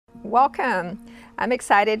Welcome. I'm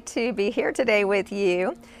excited to be here today with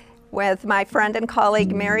you, with my friend and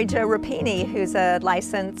colleague Mary Jo Rapini, who's a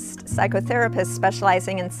licensed psychotherapist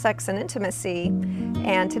specializing in sex and intimacy.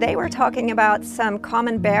 And today we're talking about some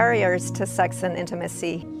common barriers to sex and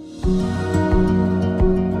intimacy.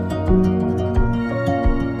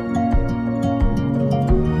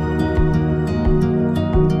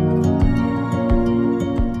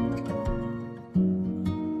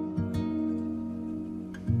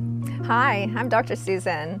 Hi, I'm Dr.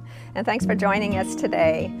 Susan, and thanks for joining us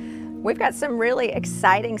today. We've got some really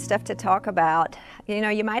exciting stuff to talk about.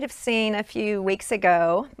 You might have seen a few weeks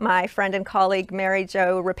ago, my friend and colleague Mary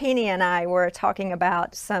Jo Rapini and I were talking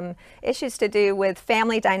about some issues to do with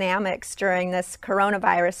family dynamics during this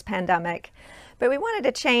coronavirus pandemic. But we wanted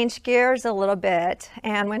to change gears a little bit,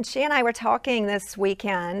 and when she and I were talking this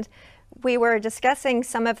weekend, we were discussing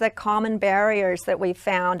some of the common barriers that we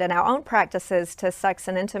found in our own practices to sex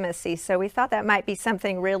and intimacy. So we thought that might be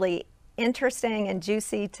something really interesting and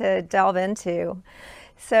juicy to delve into.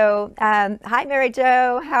 So, hi Mary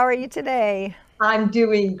Jo, how are you today? I'm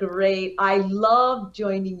doing great. I love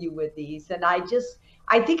joining you with these. And I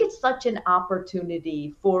think it's such an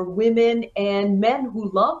opportunity for women and men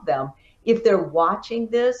who love them, if they're watching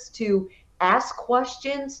this, to ask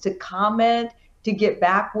questions, to comment, to get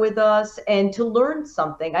back with us and to learn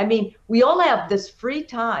something. I mean, we all have this free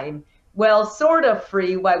time, well, sort of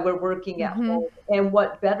free while we're working at home. And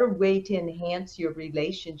what better way to enhance your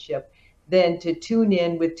relationship than to tune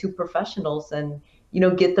in with two professionals and,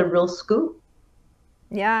 get the real scoop.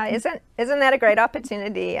 Yeah, isn't that a great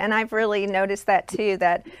opportunity? And I've really noticed that too,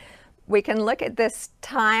 that we can look at this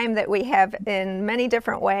time that we have in many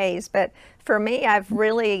different ways. But for me, I've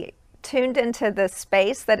really tuned into the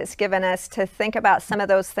space that it's given us to think about some of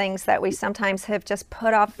those things that we sometimes have just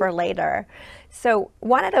put off for later. So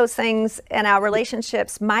one of those things in our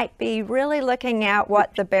relationships might be really looking at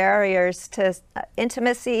what the barriers to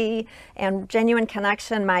intimacy and genuine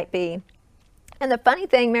connection might be. And the funny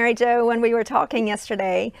thing, Mary Jo, when we were talking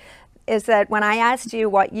yesterday, is that when I asked you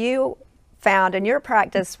what you found in your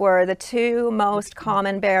practice were the two most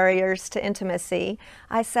common barriers to intimacy,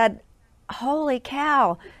 I said, holy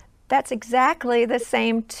cow, that's exactly the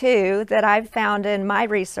same two that I've found in my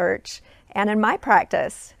research and in my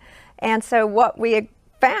practice. And so what we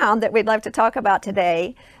found that we'd love to talk about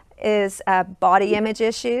today is body image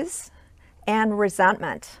issues and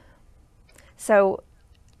resentment. So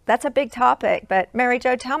that's a big topic, but Mary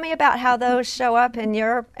Jo, tell me about how those show up in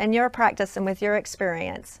your practice and with your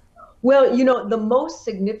experience. Well, the most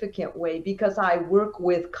significant way, because I work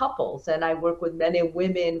with couples and I work with men and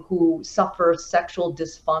women who suffer sexual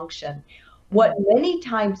dysfunction, what many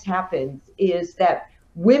times happens is that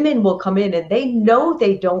women will come in and they know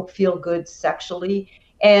they don't feel good sexually.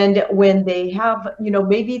 And when they have,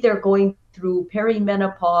 maybe they're going through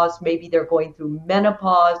perimenopause, maybe they're going through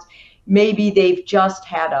menopause, maybe they've just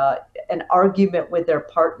had an argument with their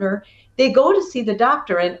partner, they go to see the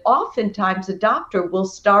doctor, and oftentimes the doctor will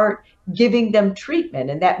start giving them treatment,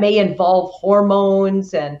 and that may involve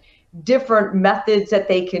hormones and different methods that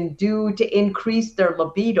they can do to increase their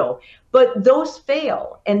libido. But those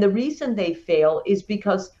fail, and the reason they fail is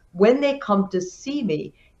because when they come to see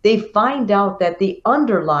me, they find out that the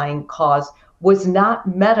underlying cause was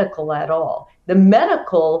not medical at all. The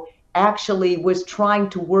medical actually was trying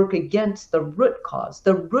to work against the root cause.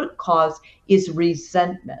 The root cause is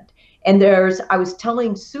resentment. And I was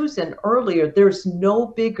telling Susan earlier, there's no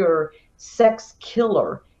bigger sex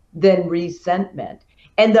killer than resentment.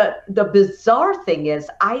 And the bizarre thing is,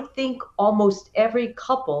 I think almost every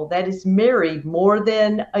couple that is married more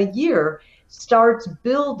than a year starts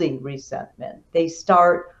building resentment. They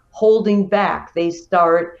start holding back. They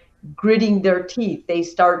start gritting their teeth. They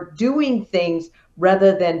start doing things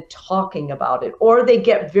rather than talking about it. Or they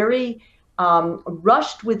get very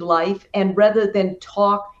rushed with life, and rather than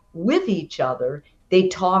talk with each other, they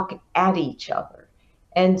talk at each other.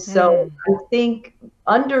 And so I think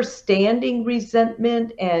understanding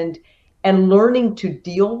resentment and learning to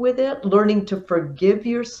deal with it, learning to forgive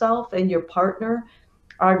yourself and your partner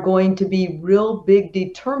are going to be real big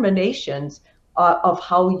determinations of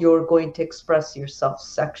how you're going to express yourself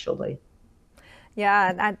sexually.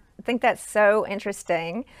 Yeah, I think that's so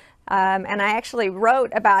interesting. And I actually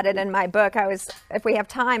wrote about it in my book. If we have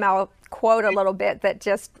time, I'll quote a little bit that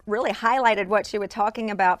just really highlighted what you were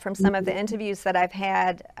talking about from some of the interviews that I've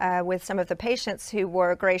had with some of the patients who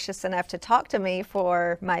were gracious enough to talk to me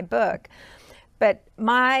for my book. But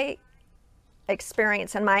my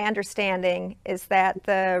experience and my understanding is that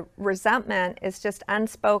the resentment is just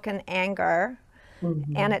unspoken anger,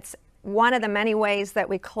 and it's one of the many ways that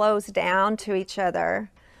we close down to each other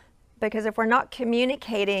Because if we're not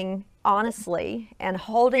communicating honestly and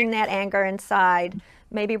holding that anger inside,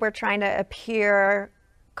 maybe we're trying to appear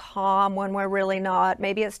calm when we're really not.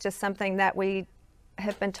 Maybe it's just something that we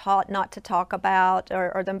have been taught not to talk about,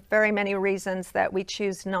 or the very many reasons that we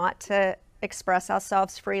choose not to express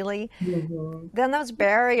ourselves freely. Mm-hmm. Then those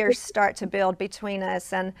barriers start to build between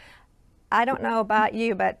us. And I don't know about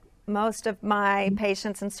you, but most of my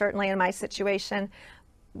patients, and certainly in my situation,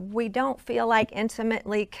 we don't feel like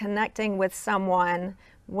intimately connecting with someone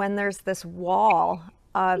when there's this wall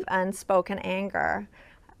of unspoken anger.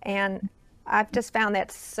 And I've just found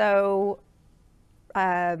that so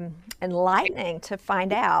enlightening to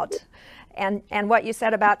find out. And what you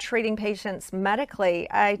said about treating patients medically,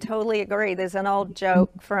 I totally agree. There's an old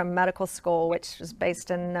joke from medical school, which is based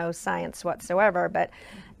in no science whatsoever, but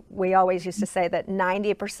we always used to say that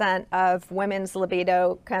 90% of women's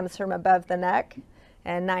libido comes from above the neck,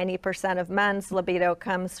 and 90% of men's libido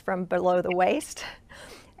comes from below the waist.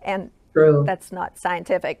 And True. That's not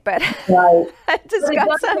scientific, but right. I just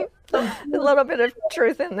got a little bit of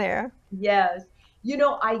truth in there. Yes.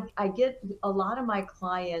 I get a lot of my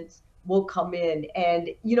clients will come in, and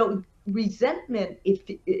resentment,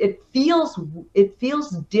 it feels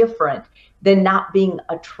different than not being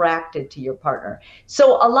attracted to your partner.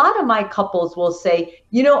 So a lot of my couples will say,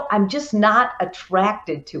 I'm just not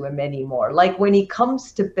attracted to him anymore. Like when he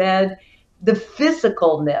comes to bed, the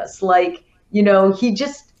physicalness, like,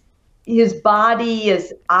 his body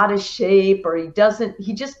is out of shape, or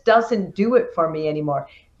he just doesn't do it for me anymore.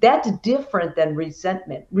 That's different than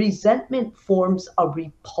resentment. Resentment forms a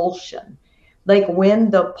repulsion. Like when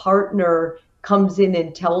the partner comes in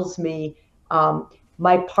and tells me,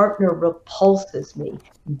 my partner repulses me.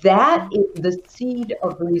 That is the seed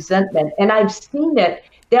of resentment. And I've seen it.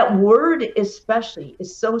 That word especially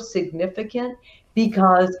is so significant,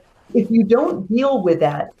 because if you don't deal with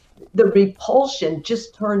that, the repulsion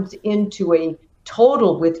just turns into a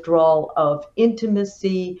total withdrawal of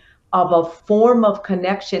intimacy, of a form of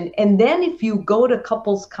connection. And then if you go to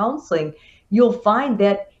couples counseling, you'll find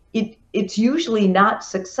that it's usually not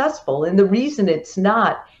successful. And the reason it's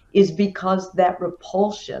not is because that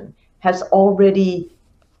repulsion has already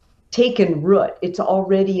taken root. It's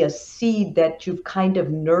already a seed that you've kind of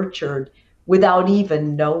nurtured without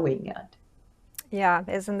even knowing it. Yeah,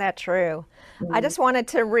 isn't that true? Mm-hmm. I just wanted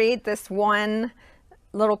to read this one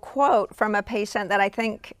little quote from a patient that I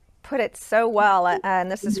think put it so well,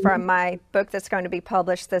 and this is from my book that's going to be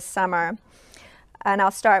published this summer. And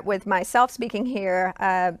I'll start with myself speaking here.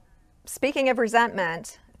 Speaking of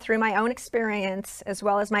resentment, through my own experience, as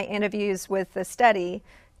well as my interviews with the study,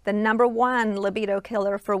 the number one libido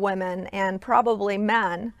killer for women, and probably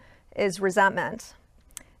men, is resentment.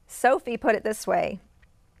 Sophie put it this way: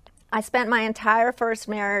 I spent my entire first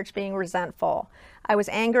marriage being resentful. I was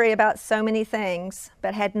angry about so many things,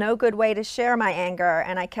 but had no good way to share my anger,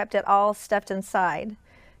 and I kept it all stuffed inside.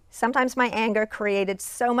 Sometimes my anger created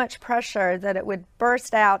so much pressure that it would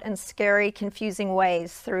burst out in scary, confusing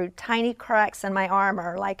ways through tiny cracks in my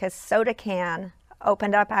armor, like a soda can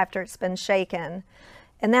opened up after it's been shaken.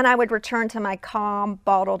 And then I would return to my calm,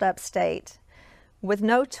 bottled up state. With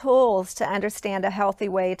no tools to understand a healthy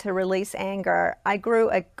way to release anger, I grew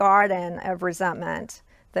a garden of resentment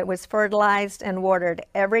that was fertilized and watered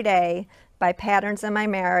every day by patterns in my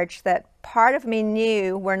marriage that part of me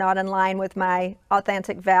knew were not in line with my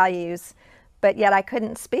authentic values, but yet I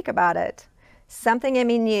couldn't speak about it. Something in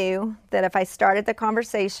me knew that if I started the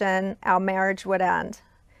conversation, our marriage would end.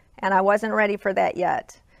 And I wasn't ready for that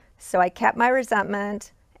yet. So I kept my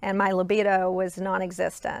resentment, and my libido was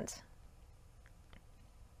non-existent.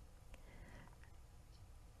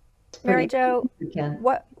 Mary Jo,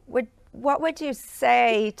 what would you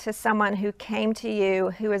say to someone who came to you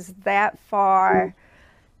who is that far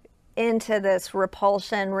into this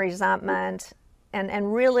repulsion, resentment,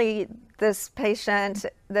 and really this patient,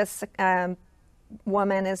 this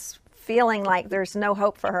woman is feeling like there's no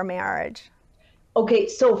hope for her marriage? Okay,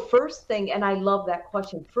 so first thing, and I love that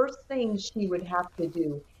question, first thing she would have to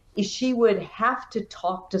do is she would have to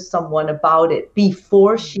talk to someone about it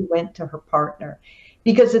before she went to her partner.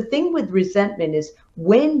 Because the thing with resentment is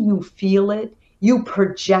when you feel it, you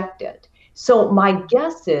project it. So my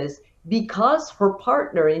guess is because her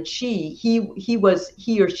partner and he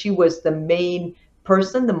or she was the main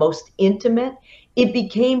person, the most intimate, it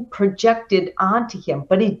became projected onto him,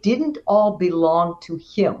 but it didn't all belong to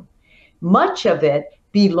him. Much of it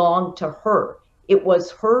belonged to her. It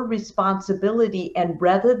was her responsibility, and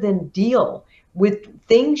rather than deal with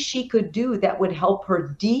things she could do that would help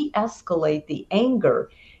her de-escalate the anger,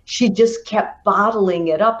 she just kept bottling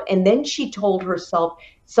it up. And then she told herself,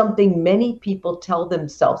 something many people tell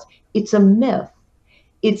themselves. It's a myth.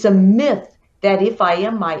 It's a myth that if I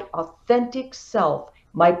am my authentic self,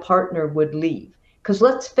 my partner would leave. Because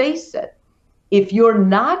let's face it, if you're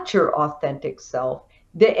not your authentic self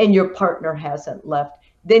and your partner hasn't left,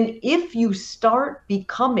 then if you start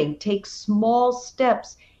becoming, take small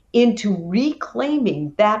steps into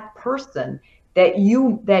reclaiming that person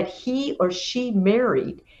that he or she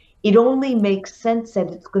married, it only makes sense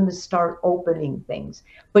that it's going to start opening things.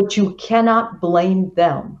 But you cannot blame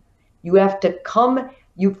them. You have to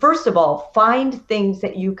you first of all find things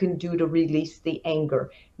that you can do to release the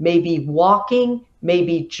anger. Maybe walking,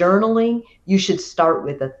 maybe journaling. You should start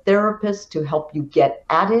with a therapist to help you get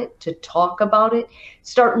at it, to talk about it.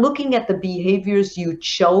 Start looking at the behaviors you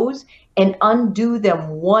chose and undo them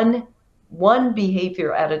one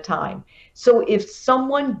behavior at a time. So if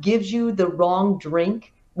someone gives you the wrong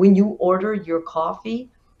drink when you order your coffee,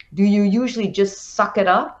 do you usually just suck it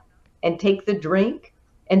up and take the drink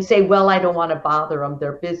and say, well, I don't want to bother them,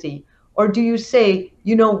 they're busy? Or do you say,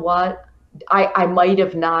 you know what, I might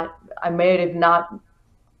have not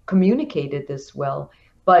communicated this well,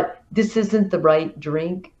 but this isn't the right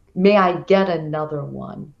drink. May I get another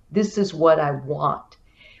one? This is what I want.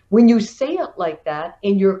 When you say it like that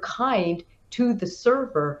and you're kind to the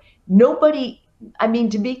server,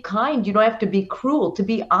 to be kind, you don't have to be cruel. To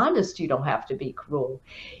be honest, you don't have to be cruel.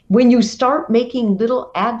 When you start making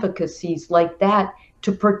little advocacies like that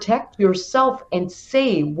to protect yourself and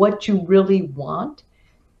say what you really want,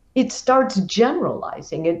 it starts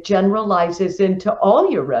generalizing. It generalizes into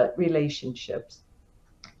all your relationships,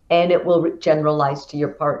 and it will generalize to your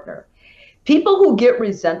partner. People who get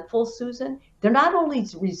resentful, Susan, they're not only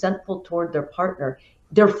resentful toward their partner,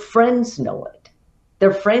 their friends know it.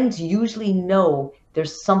 Their friends usually know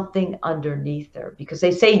there's something underneath there because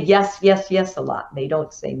they say yes, yes, yes a lot. And they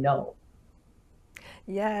don't say no.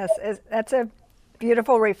 Yes, that's a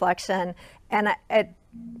beautiful reflection. And it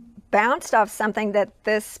bounced off something that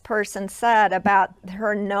this person said about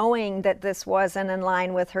her knowing that this wasn't in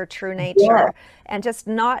line with her true nature, Yeah. and just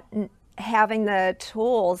not having the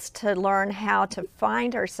tools to learn how to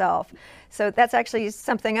find herself. So that's actually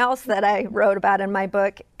something else that I wrote about in my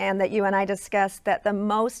book, and that you and I discussed, that the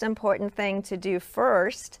most important thing to do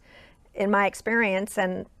first, in my experience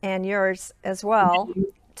and yours as well,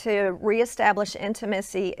 to reestablish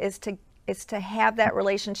intimacy is to have that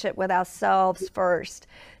relationship with ourselves first,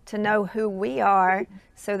 to know who we are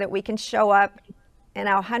so that we can show up in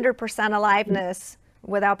our 100% aliveness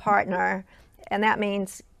with our partner. And that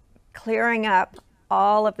means clearing up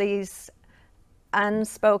all of these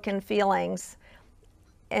unspoken feelings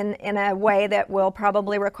in a way that will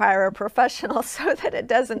probably require a professional so that it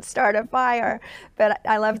doesn't start a fire. But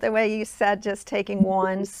I love the way you said just taking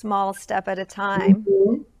one small step at a time.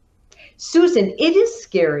 Mm-hmm. Susan, it is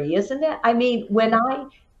scary, isn't it?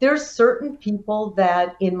 There's certain people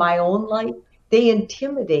that in my own life, they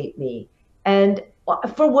intimidate me. And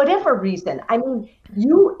for whatever reason,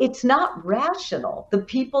 it's not rational. The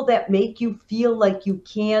people that make you feel like you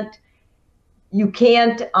can't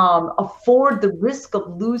afford the risk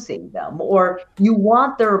of losing them, or you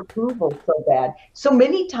want their approval so bad. So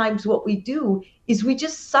many times what we do is we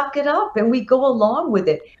just suck it up and we go along with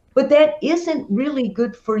it. But that isn't really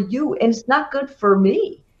good for you, and it's not good for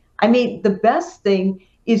me. The best thing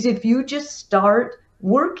is if you just start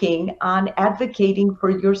working on advocating for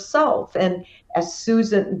yourself. And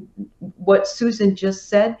what Susan just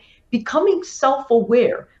said, becoming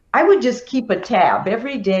self-aware. I would just keep a tab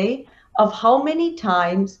every day of how many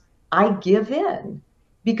times I give in,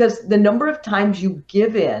 because the number of times you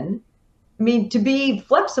give in, to be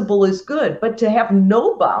flexible is good, but to have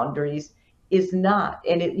no boundaries is not,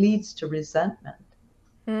 and it leads to resentment.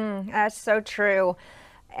 That's so true.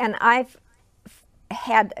 And I've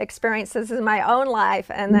had experiences in my own life,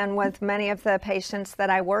 and then with many of the patients that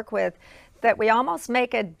I work with, that we almost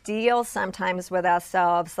make a deal sometimes with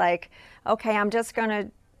ourselves, like, okay, I'm just going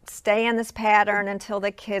to stay in this pattern until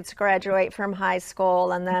the kids graduate from high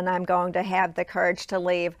school, and then I'm going to have the courage to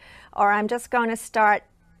leave. Or I'm just going to start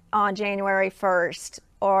on January 1st,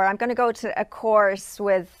 or I'm going to go to a course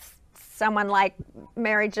with someone like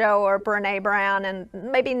Mary Jo or Brene Brown, and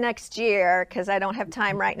maybe next year, because I don't have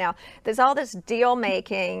time right now. There's all this deal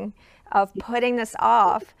making of putting this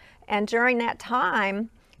off, and during that time,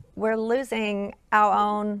 we're losing our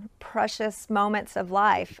own precious moments of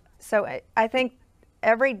life. So I think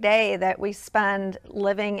every day that we spend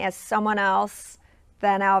living as someone else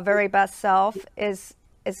than our very best self is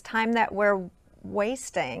time that we're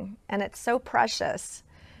wasting, and it's so precious.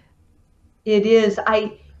 It is.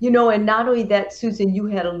 And not only that, Susan, you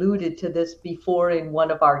had alluded to this before in one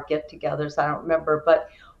of our get-togethers, I don't remember, but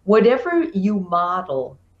whatever you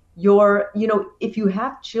model, if you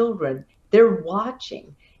have children, they're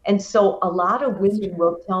watching. And so a lot of women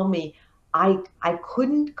will tell me, I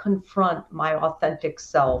couldn't confront my authentic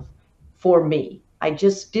self for me. I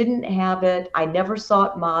just didn't have it. I never saw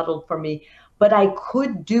it modeled for me, but I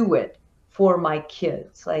could do it for my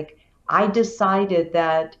kids. Like, I decided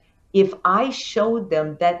that if I showed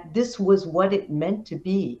them that this was what it meant to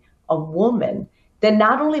be a woman, then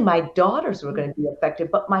not only my daughters were going to be affected,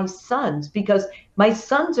 but my sons, because my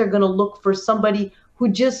sons are going to look for somebody who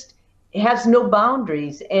just has no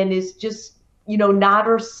boundaries and is just, not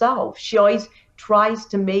herself. She always tries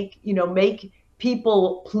to make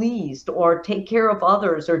people pleased or take care of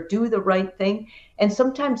others or do the right thing. And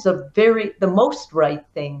sometimes the most right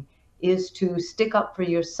thing is to stick up for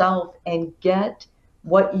yourself and get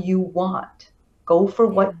what you want. Go for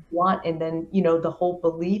what you want, and then, the whole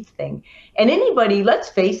belief thing. And anybody, let's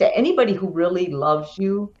face it, anybody who really loves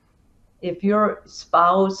you, if your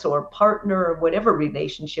spouse or partner or whatever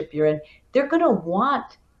relationship you're in, they're going to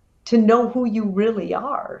want to know who you really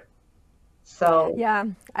are. So yeah,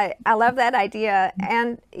 I love that idea.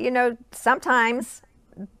 And, sometimes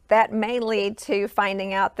that may lead to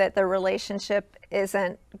finding out that the relationship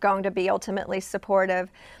isn't going to be ultimately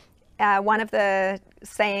supportive. One of the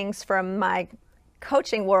sayings from my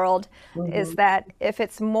coaching world is that if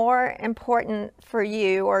it's more important for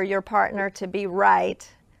you or your partner to be right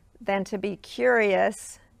than to be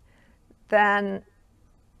curious, then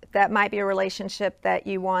that might be a relationship that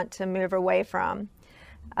you want to move away from.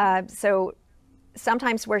 So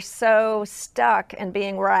sometimes we're so stuck in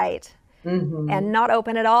being right and not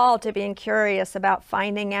open at all to being curious about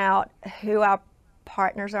finding out who our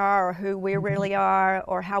partners are or who we really are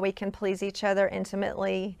or how we can please each other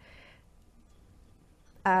intimately.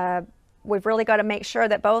 We've really got to make sure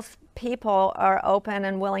that both people are open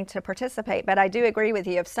and willing to participate. But I do agree with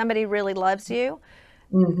you. If somebody really loves you,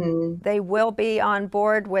 they will be on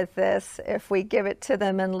board with this if we give it to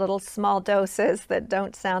them in little small doses that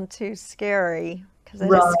don't sound too scary, because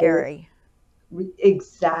it is scary.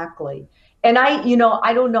 Exactly. And I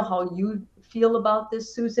don't know how you feel about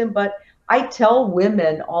this, Susan, but I tell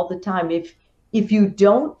women all the time, if you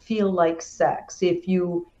don't feel like sex, if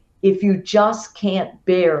you just can't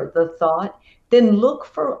bear the thought, then look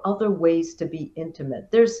for other ways to be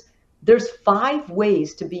intimate. There's 5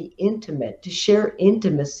 ways to be intimate, to share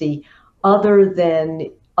intimacy other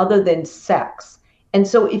than sex. And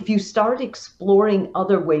so if you start exploring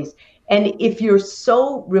other ways, and if you're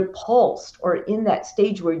so repulsed or in that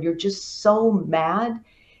stage where you're just so mad,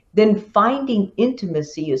 then finding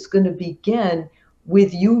intimacy is going to begin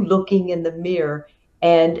with you looking in the mirror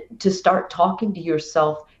and to start talking to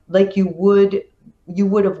yourself like you would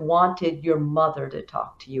have wanted your mother to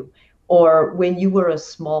talk to you, or when you were a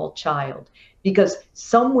small child. Because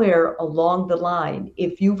somewhere along the line,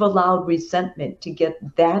 if you've allowed resentment to get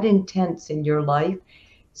that intense in your life,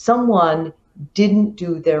 someone didn't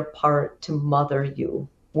do their part to mother you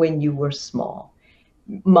when you were small.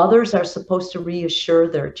 Mothers are supposed to reassure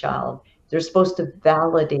their child. They're supposed to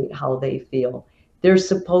validate how they feel. They're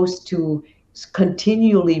supposed to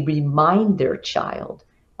continually remind their child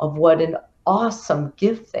of what an awesome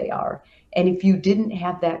gift they are. And if you didn't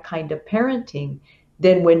have that kind of parenting,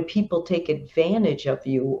 then when people take advantage of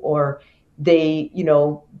you or they're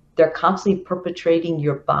constantly perpetrating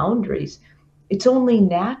your boundaries, it's only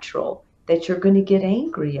natural that you're going to get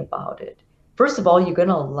angry about it. First of all, you're going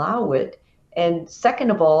to allow it. And second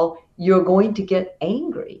of all, you're going to get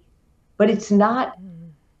angry. But it's not,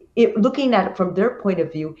 looking at it from their point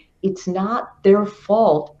of view, it's not their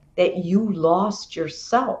fault that you lost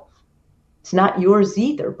yourself. It's not yours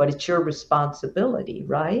either, but it's your responsibility,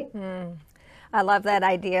 right? I love that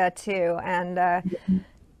idea too. And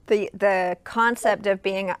the concept of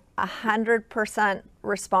being 100%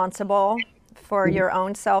 responsible for your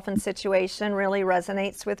own self and situation really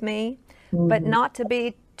resonates with me, but not to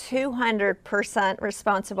be 200%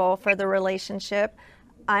 responsible for the relationship.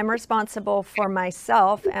 I'm responsible for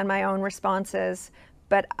myself and my own responses,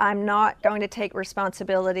 but I'm not going to take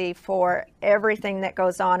responsibility for everything that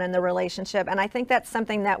goes on in the relationship. And I think that's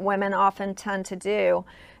something that women often tend to do,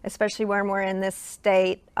 especially when we're in this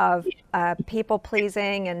state of people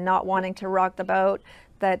pleasing and not wanting to rock the boat,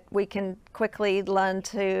 that we can quickly learn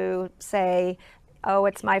to say, oh,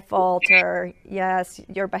 it's my fault, or yes,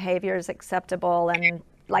 your behavior is acceptable. And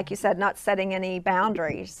like you said, not setting any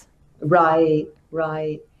boundaries. Right.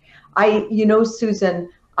 Susan,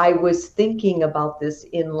 I was thinking about this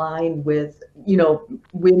in line with,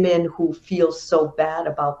 women who feel so bad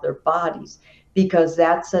about their bodies, because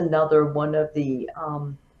that's another one of the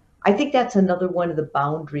I think that's another one of the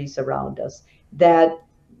boundaries around us, that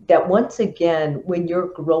once again, when you're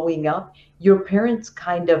growing up, your parents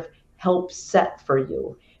kind of help set for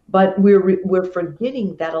you. But we're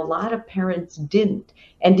forgetting that a lot of parents didn't.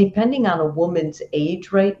 And depending on a woman's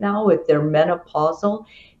age right now, if they're menopausal,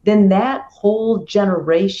 then that whole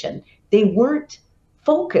generation, they weren't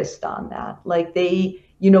focused on that. Like they,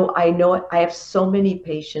 I know I have so many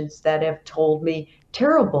patients that have told me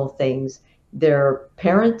terrible things their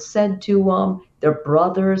parents said to them, their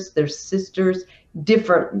brothers, their sisters,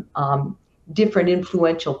 different different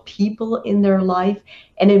influential people in their life.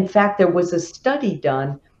 And in fact, there was a study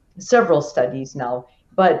done, several studies now,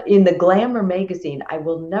 but in the Glamour magazine, I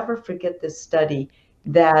will never forget this study,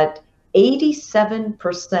 that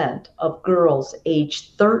 87% of girls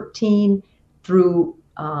aged 13 through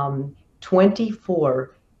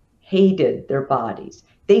 24 hated their bodies.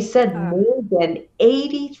 They said Oh, more than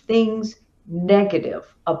 80 things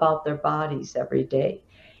negative about their bodies every day.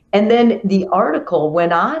 And then the article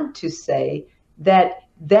went on to say that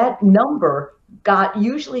that number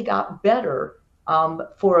usually got better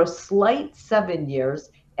for a slight 7 years,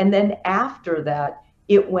 and then after that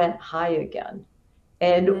it went high again.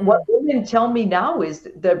 And what mm, women tell me now is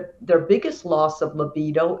their biggest loss of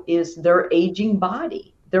libido is their aging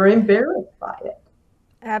body. They're embarrassed by it.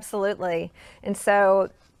 absolutely. And so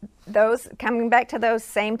those coming back to those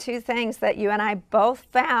same two things that you and I both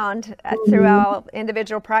found through Mhm. our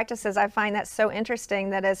individual practices, I find that so interesting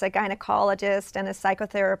that as a gynecologist and a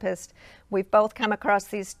psychotherapist, we've both come across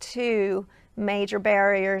these two major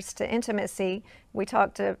barriers to intimacy. We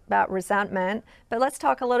talked about resentment, but let's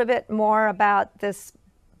talk a little bit more about this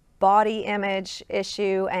body image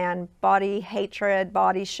issue and body hatred,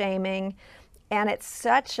 body shaming. And it's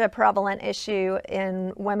such a prevalent issue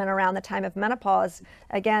in women around the time of menopause.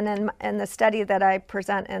 Again, in the study that I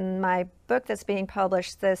present in my book that's being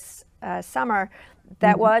published this summer,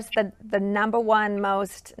 that Mhm. was the number one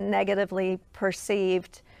most negatively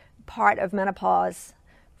perceived part of menopause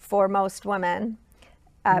for most women.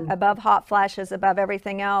 Above hot flashes, above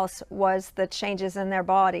everything else, was the changes in their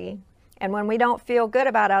body. And when we don't feel good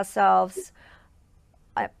about ourselves,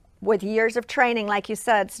 with years of training, like you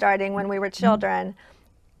said, starting when we were children,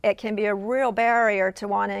 it can be a real barrier to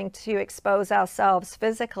wanting to expose ourselves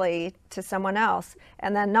physically to someone else.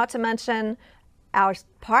 And then, not to mention, our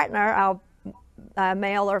partner, our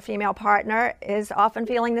male or female partner, is often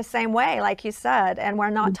feeling the same way, like you said, and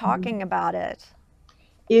we're not Mhm. talking about it.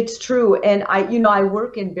 It's true. And I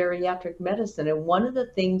work in bariatric medicine, and one of the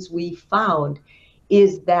things we found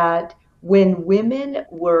is that when women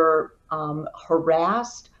were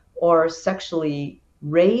harassed or sexually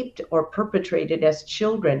raped or perpetrated as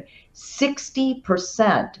children,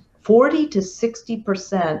 60%, 40 to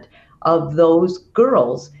 60% of those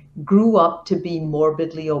girls grew up to be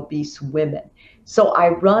morbidly obese women. So I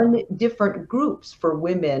run different groups for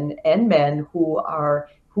women and men who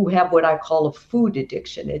have what I call a food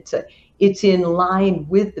addiction. It's in line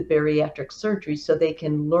with the bariatric surgery, so they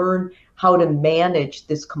can learn how to manage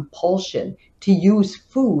this compulsion to use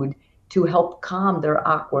food to help calm their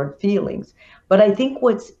awkward feelings. But I think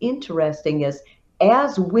what's interesting is,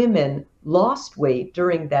 as women lost weight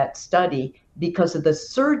during that study because of the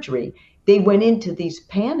surgery, they went into these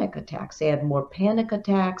panic attacks. They had more panic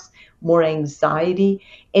attacks, more anxiety.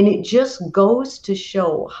 And it just goes to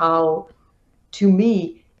show how, to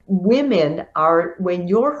me, women are, when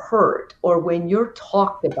you're hurt or when you're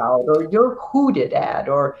talked about or you're hooted at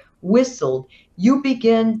or whistled, you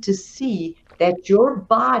begin to see that your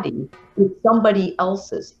body is somebody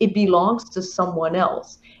else's. It belongs to someone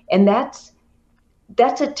else. And that's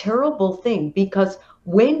a terrible thing, because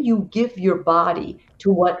when you give your body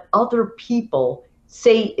to what other people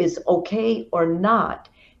say is okay or not,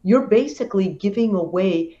 you're basically giving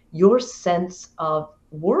away your sense of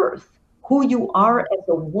worth, who you are as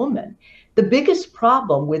a woman. The biggest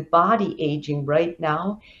problem with body aging right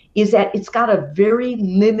now is that it's got a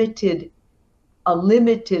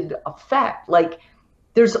limited effect. Like,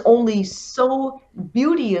 there's only so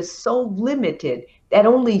beauty is so limited that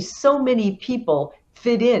only so many people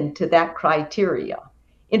fit into that criteria.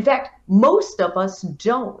 In fact, most of us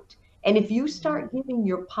don't. And if you start giving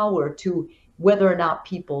your power to whether or not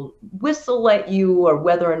people whistle at you, or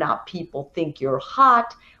whether or not people think you're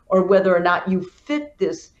hot, or whether or not you fit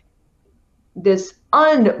this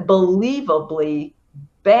unbelievably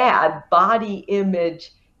bad body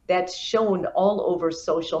image that's shown all over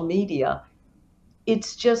social media,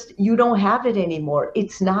 it's just, you don't have it anymore.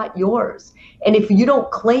 It's not yours. And if you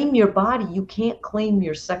don't claim your body, you can't claim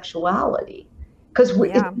your sexuality, because it's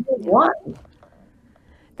Yeah, yeah. one.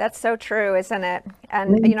 That's so true, isn't it?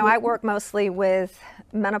 And, I work mostly with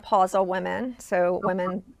menopausal women, so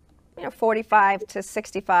women, 45 to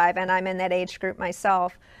 65, and I'm in that age group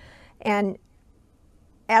myself. And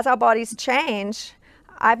as our bodies change,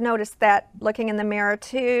 I've noticed that looking in the mirror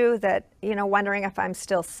too, that, wondering if I'm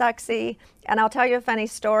still sexy. And I'll tell you a funny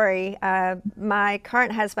story. My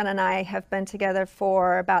current husband and I have been together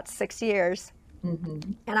for about 6 years.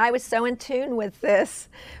 And I was so in tune with this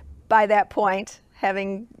by that point,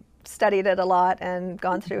 having studied it a lot and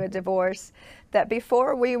gone through a divorce, that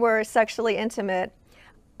before we were sexually intimate,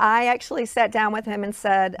 I actually sat down with him and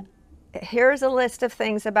said, here's a list of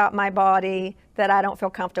things about my body that I don't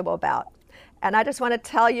feel comfortable about. And I just want to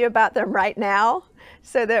tell you about them right now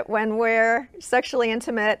so that when we're sexually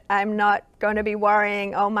intimate, I'm not going to be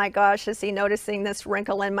worrying, oh my gosh, is he noticing this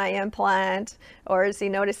wrinkle in my implant? Or is he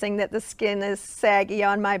noticing that the skin is saggy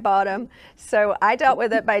on my bottom? So I dealt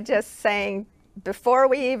with it by just saying, before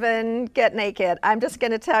we even get naked, I'm just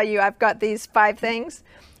going to tell you I've got these 5 things.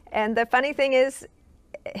 And the funny thing is,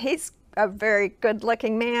 he's a very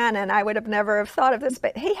good-looking man, and I would have never have thought of this,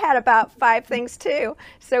 but he had about 5 things too.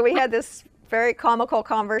 So we had this very comical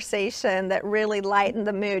conversation that really lightened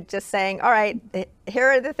the mood, just saying, all right, here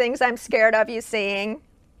are the things I'm scared of you seeing,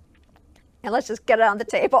 and let's just get it on the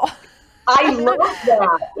table. I love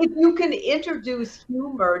that. If you can introduce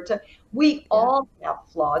humor to, we all have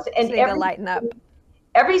flaws. And to lighten up.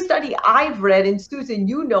 Every study I've read, and Susan,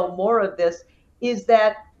 you know more of this, is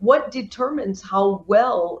that what determines how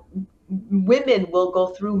well women will go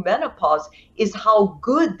through menopause is how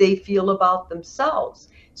good they feel about themselves.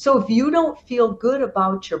 So if you don't feel good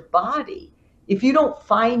about your body, if you don't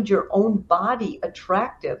find your own body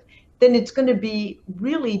attractive, then it's going to be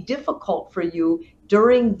really difficult for you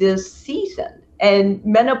during this season. And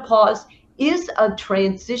menopause is a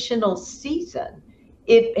transitional season.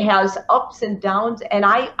 It has ups and downs. And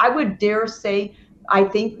I would dare say, I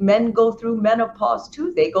think men go through menopause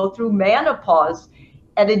too. They go through menopause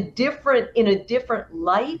in a different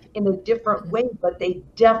life, in a different way, but they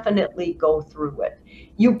definitely go through it.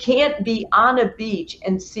 You can't be on a beach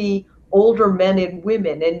and see older men and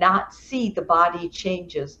women and not see the body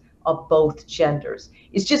changes of both genders.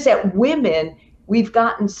 It's just that women, we've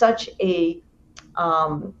gotten such a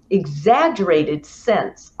exaggerated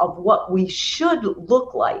sense of what we should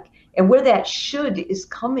look like, and where that should is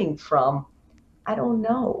coming from, I don't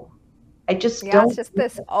know. I just don't. It's just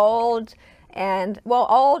this old and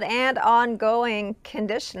ongoing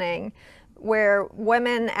conditioning where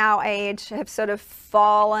women our age have sort of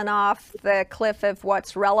fallen off the cliff of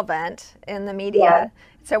what's relevant in the media. Yeah.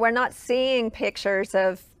 So we're not seeing pictures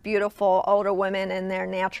of beautiful older women in their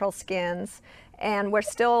natural skins, and we're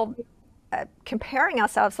still comparing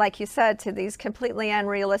ourselves, like you said, to these completely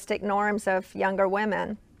unrealistic norms of younger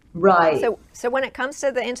women. Right. So when it comes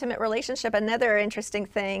to the intimate relationship, another interesting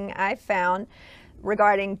thing I found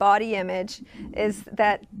regarding body image is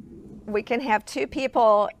that we can have 2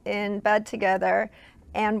 people in bed together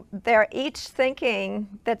and they're each thinking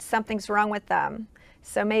that something's wrong with them.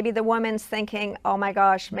 So maybe the woman's thinking, oh my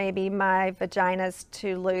gosh, maybe my vagina's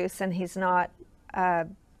too loose and he's not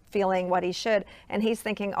feeling what he should. And he's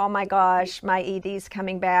thinking, oh my gosh, my ED's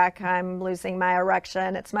coming back. I'm losing my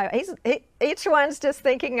erection. Each one's just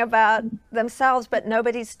thinking about themselves, but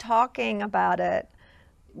nobody's talking about it.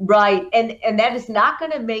 Right. And that is not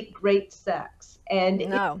going to make great sex. And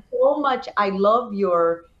no. It's so much, I love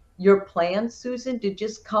your plan, Susan, to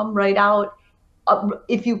just come right out.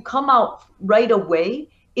 If you come out right away,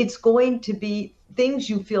 it's going to be things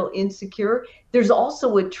you feel insecure. There's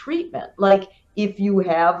also a treatment. Like if you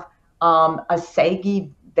have a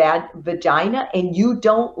saggy bad vagina and you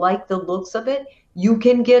don't like the looks of it, you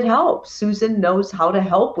can get help. Susan knows how to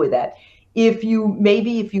help with that. If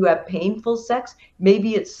you have painful sex,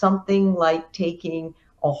 maybe it's something like taking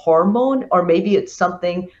a hormone, or maybe it's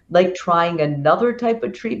something like trying another type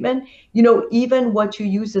of treatment. Even what you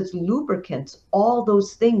use as lubricants, all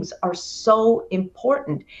those things are so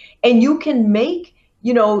important. And you can make,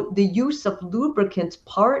 the use of lubricants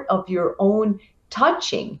part of your own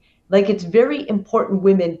touching. Like, it's very important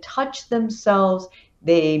women touch themselves,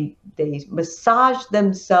 they massage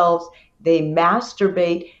themselves, they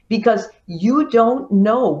masturbate, because you don't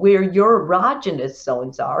know where your erogenous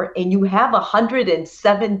zones are, and you have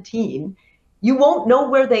 117. You won't know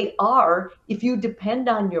where they are if you depend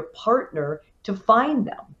on your partner to find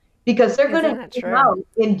them, because they're going to come out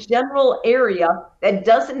in general area that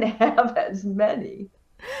doesn't have as many.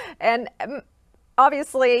 And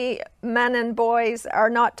obviously, men and boys are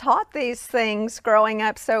not taught these things growing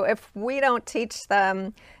up. So if we don't teach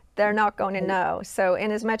them, they're not going to know. So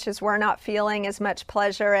in as much as we're not feeling as much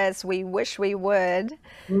pleasure as we wish we would,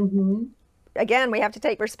 Mm-hmm. again, we have to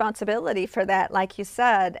take responsibility for that, like you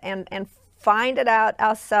said, and find it out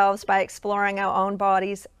ourselves by exploring our own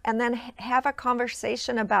bodies, and then have a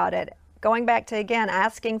conversation about it. Going back to, again,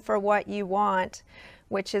 asking for what you want,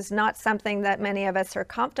 which is not something that many of us are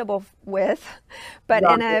comfortable with, but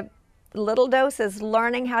in a little doses,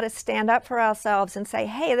 learning how to stand up for ourselves and say,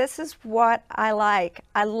 hey, this is what I like.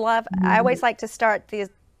 I always like to start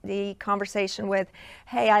the conversation with,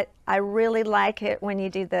 hey, I really like it when you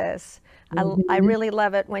do this. I really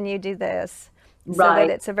love it when you do this. So that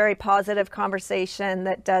it's a very positive conversation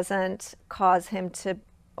that doesn't cause him to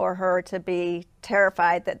or her to be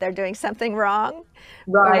terrified that they're doing something wrong.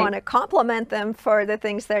 Right. We want to compliment them for the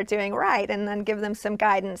things they're doing right, and then give them some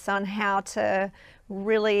guidance on how to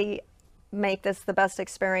really make this the best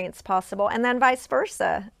experience possible. And then vice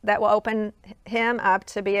versa. That will open him up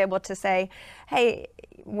to be able to say, hey,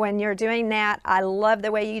 when you're doing that, I love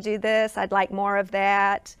the way you do this. I'd like more of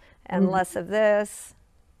that and less of this.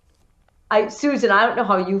 Susan, I don't know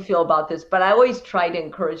how you feel about this, but I always try to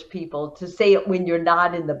encourage people to say it when you're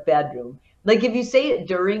not in the bedroom. Like if you say it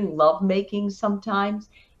during lovemaking, sometimes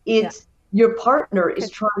it's your partner is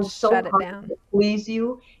trying so hard to please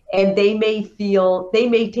you, and they may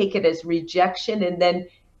take it as rejection, and then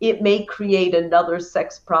it may create another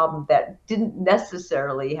sex problem that didn't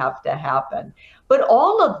necessarily have to happen. But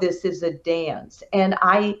all of this is a dance. And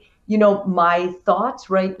my thoughts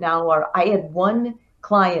right now are, I had one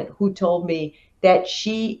client who told me that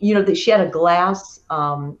she had a glass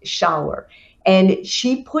shower, and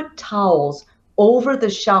she put towels over the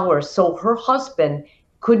shower so her husband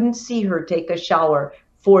couldn't see her take a shower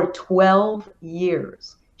for 12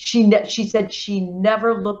 years. She said she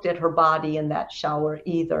never looked at her body in that shower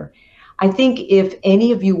either. I think if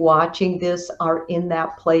any of you watching this are in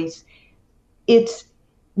that place,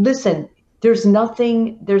 listen, there's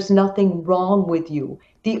nothing wrong with you.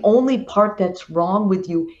 The only part that's wrong with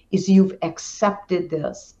you is you've accepted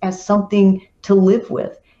this as something to live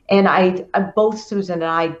with. And both Susan and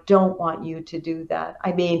I don't want you to do that.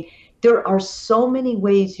 I mean, there are so many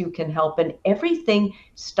ways you can help, and everything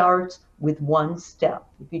starts with one step.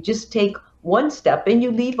 If you just take one step and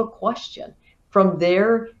you leave a question, from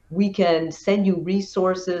there, we can send you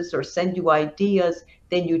resources or send you ideas.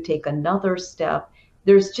 Then you take another step.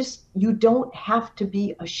 You don't have to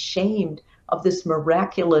be ashamed of this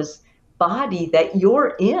miraculous body that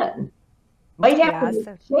you're in. Might have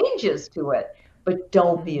to make changes to it, but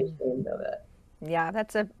don't be ashamed of it. Yeah,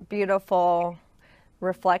 that's a beautiful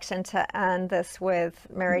reflection to end this with,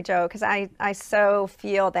 Mary Jo, because I so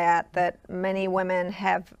feel that many women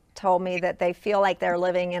have told me that they feel like they're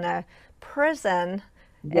living in a prison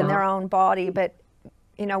in their own body, but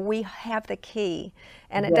we have the key,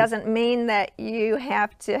 and it doesn't mean that you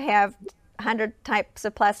have to have 100 types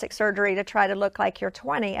of plastic surgery to try to look like you're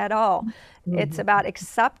 20 at all. It's about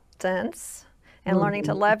acceptance and learning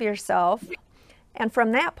to love yourself. And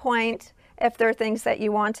from that point, if there are things that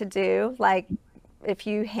you want to do, like if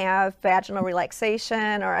you have vaginal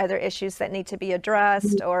relaxation or other issues that need to be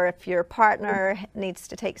addressed, or if your partner needs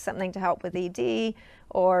to take something to help with ED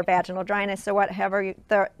or vaginal dryness or whatever,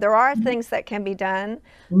 there are things that can be done.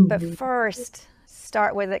 But first,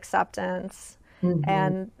 start with acceptance.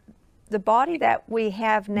 And the body that we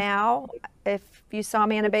have now, if you saw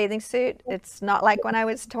me in a bathing suit, it's not like when I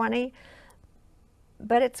was 20,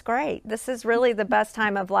 but it's great. This is really the best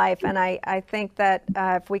time of life. And I think that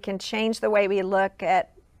if we can change the way we look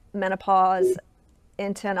at menopause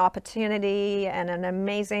into an opportunity and an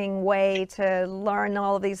amazing way to learn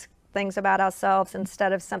all of these things about ourselves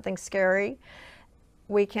instead of something scary,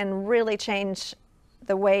 we can really change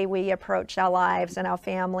the way we approach our lives and our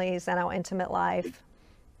families and our intimate life.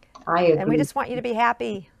 I agree. And we just want you to be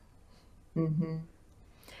happy.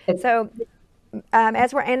 So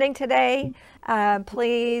as we're ending today,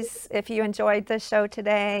 please, if you enjoyed the show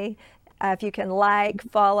today, if you can like,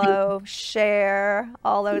 follow, share,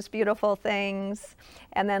 all those beautiful things,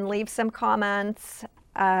 and then leave some comments.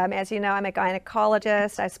 As you know, I'm a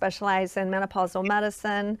gynecologist. I specialize in menopausal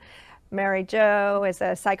medicine. Mary Jo is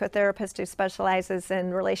a psychotherapist who specializes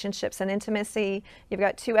in relationships and intimacy. You've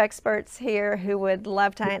got two experts here who would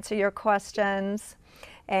love to answer your questions.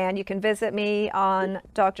 And you can visit me on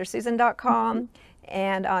drsusan.com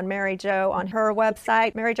and on Mary Jo on her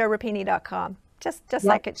website, maryjorapini.com. Just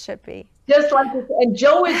like it should be. Just like this. And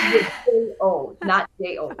Jo is with J-O, not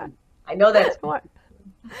J-O. I know that's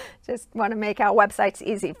Just want to make our websites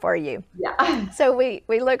easy for you. Yeah. So we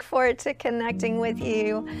look forward to connecting with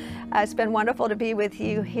you. It's been wonderful to be with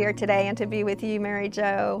you here today and to be with you, Mary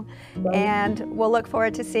Jo. And we'll look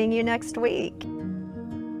forward to seeing you next week.